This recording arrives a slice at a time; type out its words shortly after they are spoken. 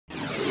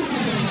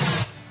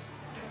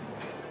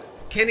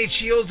Kenny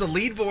Shields, the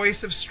lead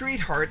voice of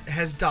Streetheart,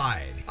 has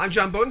died. I'm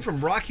John Bowden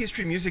from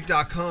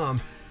rockhistorymusic.com.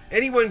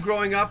 Anyone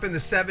growing up in the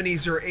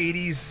 70s or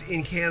 80s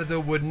in Canada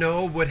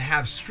would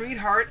have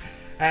Streetheart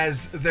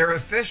as their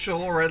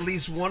official, or at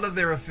least one of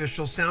their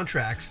official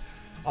soundtracks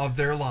of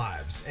their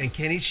lives. And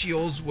Kenny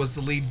Shields was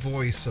the lead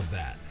voice of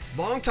that.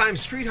 Longtime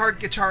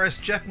Streetheart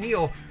guitarist Jeff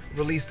Neill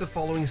released the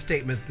following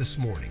statement this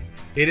morning.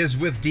 It is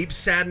with deep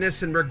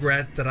sadness and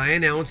regret that I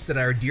announce that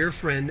our dear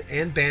friend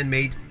and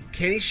bandmate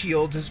Kenny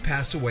Shields has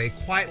passed away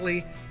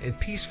quietly and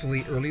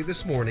peacefully early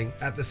this morning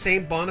at the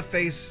St.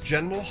 Boniface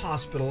General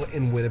Hospital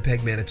in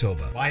Winnipeg,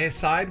 Manitoba. By his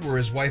side were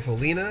his wife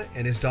Elena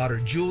and his daughter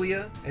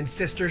Julia and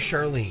sister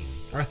Sharlene.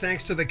 Our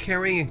thanks to the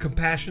caring and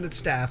compassionate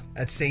staff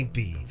at St.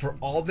 B for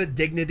all the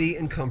dignity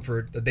and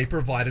comfort that they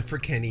provided for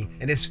Kenny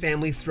and his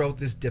family throughout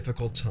this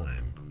difficult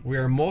time. We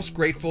are most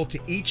grateful to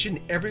each and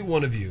every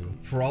one of you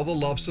for all the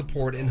love,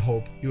 support, and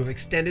hope you have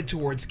extended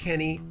towards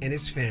Kenny and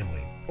his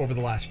family over the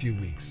last few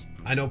weeks.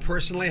 I know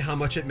personally how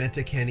much it meant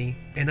to Kenny,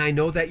 and I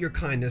know that your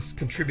kindness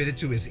contributed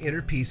to his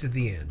inner peace at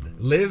the end.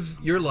 Live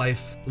your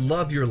life,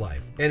 love your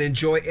life, and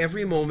enjoy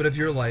every moment of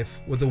your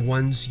life with the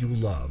ones you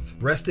love.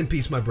 Rest in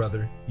peace, my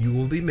brother. You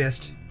will be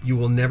missed. You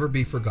will never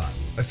be forgotten.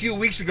 A few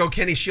weeks ago,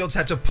 Kenny Shields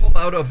had to pull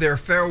out of their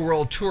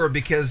farewell tour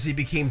because he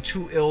became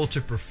too ill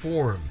to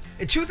perform.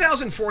 In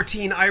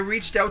 2014, I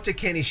reached out to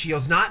Kenny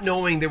Shields not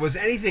knowing there was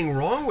anything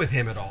wrong with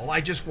him at all.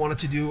 I just wanted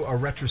to do a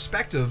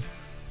retrospective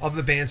of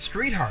the band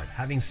Streetheart.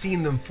 Having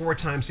seen them 4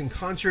 times in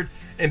concert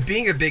and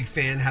being a big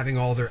fan, having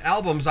all their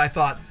albums, I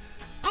thought,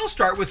 I'll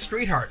start with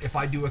Streetheart if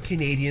I do a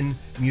Canadian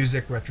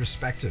music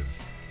retrospective.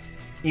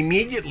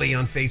 Immediately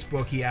on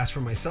Facebook, he asked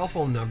for my cell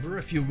phone number.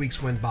 A few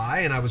weeks went by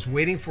and I was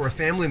waiting for a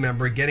family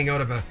member getting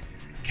out of a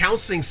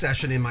counseling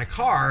session in my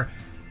car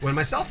when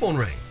my cell phone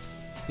rang.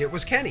 It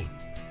was Kenny.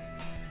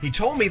 He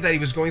told me that he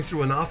was going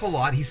through an awful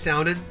lot. He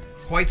sounded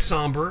quite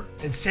somber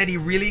and said he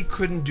really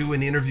couldn't do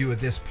an interview at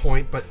this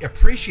point, but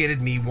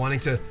appreciated me wanting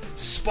to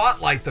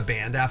spotlight the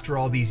band after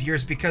all these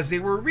years because they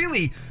were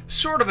really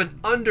sort of an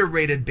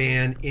underrated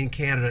band in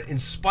Canada in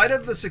spite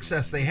of the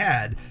success they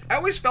had. I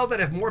always felt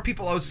that if more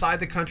people outside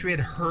the country had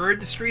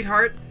heard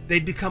Streetheart,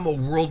 they'd become a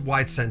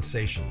worldwide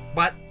sensation.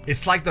 But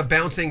it's like the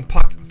bouncing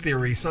puck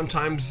theory,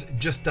 sometimes it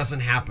just doesn't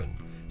happen.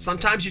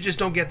 Sometimes you just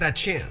don't get that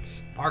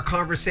chance. Our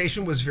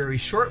conversation was very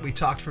short. We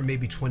talked for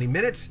maybe 20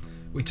 minutes.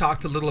 We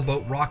talked a little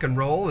about rock and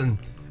roll and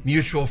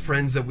mutual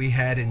friends that we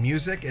had in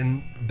music,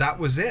 and that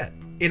was it.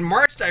 In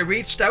March, I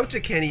reached out to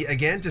Kenny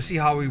again to see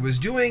how he was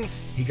doing.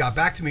 He got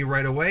back to me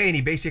right away, and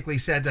he basically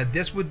said that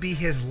this would be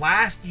his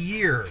last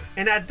year.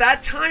 And at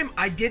that time,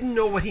 I didn't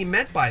know what he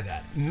meant by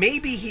that.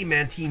 Maybe he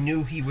meant he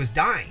knew he was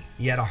dying.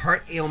 He had a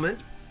heart ailment.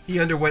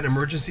 He underwent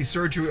emergency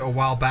surgery a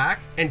while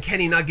back, and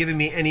Kenny not giving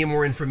me any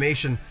more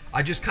information,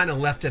 I just kind of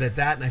left it at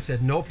that, and I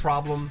said, no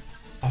problem.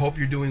 I hope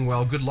you're doing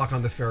well. Good luck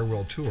on the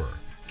farewell tour.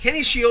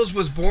 Kenny Shields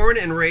was born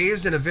and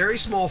raised in a very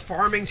small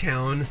farming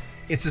town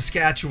in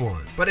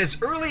Saskatchewan. But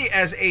as early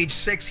as age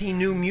 6, he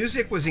knew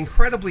music was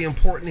incredibly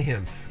important to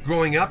him.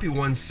 Growing up, he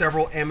won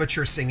several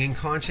amateur singing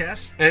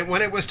contests. And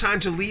when it was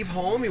time to leave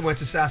home, he went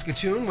to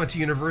Saskatoon, went to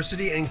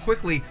university, and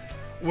quickly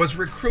was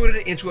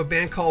recruited into a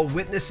band called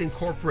Witness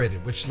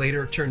Incorporated, which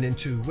later turned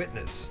into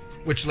Witness,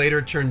 which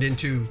later turned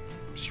into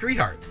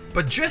Streetheart.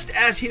 But just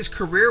as his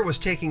career was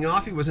taking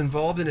off, he was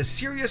involved in a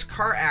serious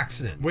car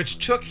accident,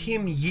 which took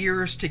him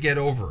years to get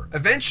over.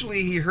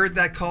 Eventually, he heard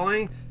that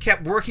calling,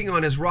 kept working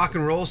on his rock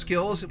and roll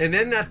skills, and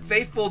then that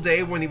fateful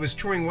day when he was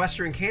touring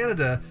Western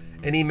Canada,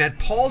 and he met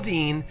Paul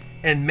Dean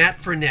and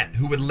Matt Fournette,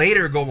 who would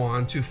later go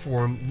on to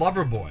form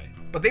Loverboy.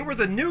 But they were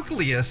the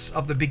nucleus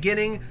of the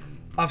beginning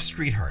of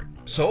Streetheart.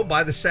 So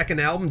by the second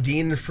album,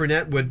 Dean and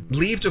Fournette would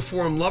leave to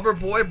form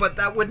Loverboy, but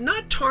that would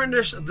not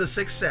tarnish the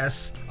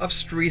success of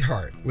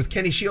Streetheart. With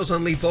Kenny Shields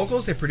on lead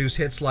vocals, they produced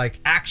hits like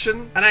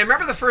Action. And I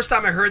remember the first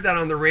time I heard that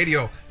on the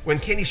radio, when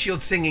Kenny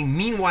Shields singing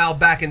Meanwhile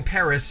Back in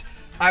Paris,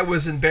 I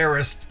was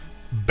embarrassed,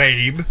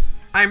 babe.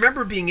 I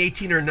remember being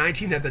 18 or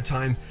 19 at the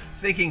time,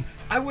 thinking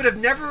I would have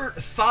never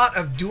thought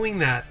of doing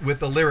that with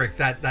the lyric,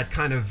 that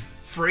kind of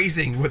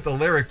phrasing with the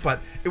lyric, but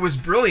it was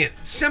brilliant.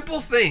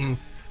 Simple thing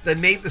that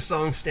made the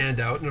song stand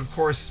out. And of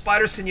course,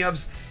 Spider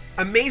Sinyav's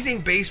amazing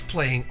bass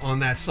playing on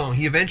that song.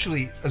 He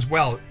eventually, as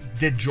well,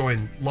 did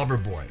join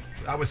Loverboy.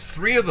 That was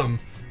 3 of them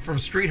from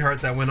Streetheart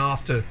that went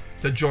off to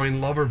join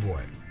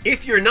Loverboy.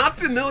 If you're not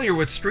familiar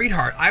with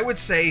Streetheart, I would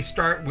say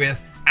start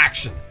with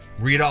Action.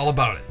 Read all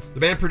about it. The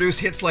band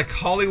produced hits like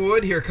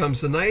Hollywood, Here Comes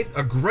the Night,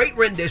 a great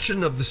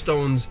rendition of the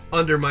Stones'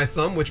 Under My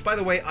Thumb, which, by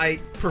the way, I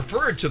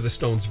preferred to the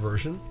Stones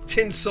version,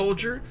 Tin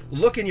Soldier,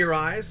 Look in Your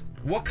Eyes,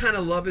 What Kind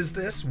of Love Is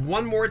This,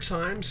 One More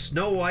Time,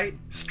 Snow White.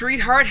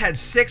 Streetheart had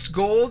 6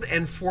 gold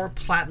and 4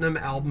 platinum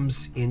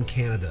albums in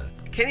Canada.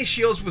 Kenny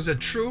Shields was a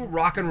true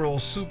rock and roll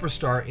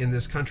superstar in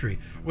this country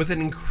with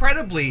an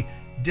incredibly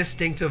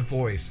distinctive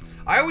voice.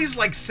 I always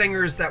liked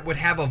singers that would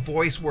have a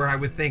voice where I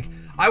would think,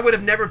 I would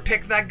have never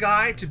picked that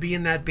guy to be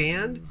in that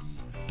band,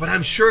 but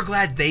I'm sure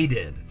glad they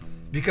did,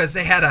 because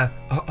they had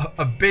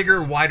a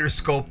bigger, wider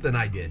scope than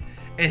I did,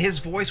 and his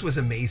voice was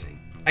amazing.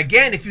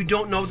 Again, if you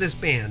don't know this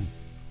band,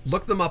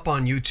 Look them up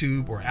on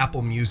YouTube or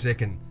Apple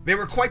Music, and they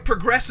were quite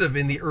progressive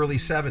in the early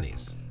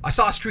 70s. I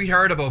saw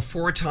Streetheart about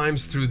 4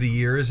 times through the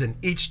years, and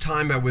each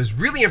time I was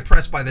really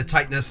impressed by the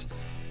tightness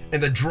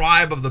and the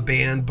drive of the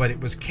band, but it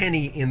was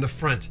Kenny in the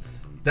front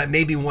that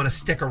made me want to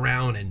stick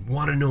around and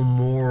want to know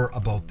more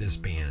about this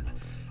band.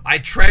 I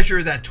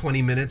treasure that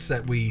 20 minutes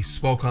that we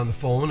spoke on the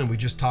phone and we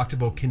just talked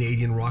about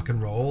Canadian rock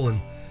and roll,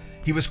 and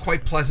he was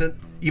quite pleasant,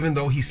 even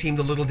though he seemed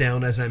a little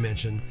down, as I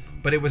mentioned,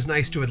 but it was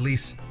nice to at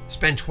least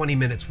spend 20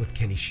 minutes with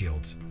Kenny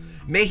Shields.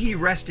 May he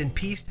rest in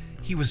peace.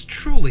 He was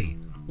truly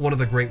one of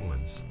the great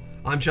ones.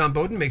 I'm John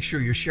Bowden. Make sure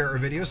you share our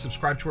videos,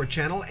 subscribe to our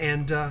channel,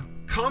 and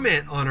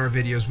comment on our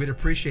videos. We'd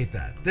appreciate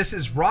that. This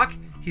is Rock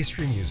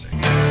History Music.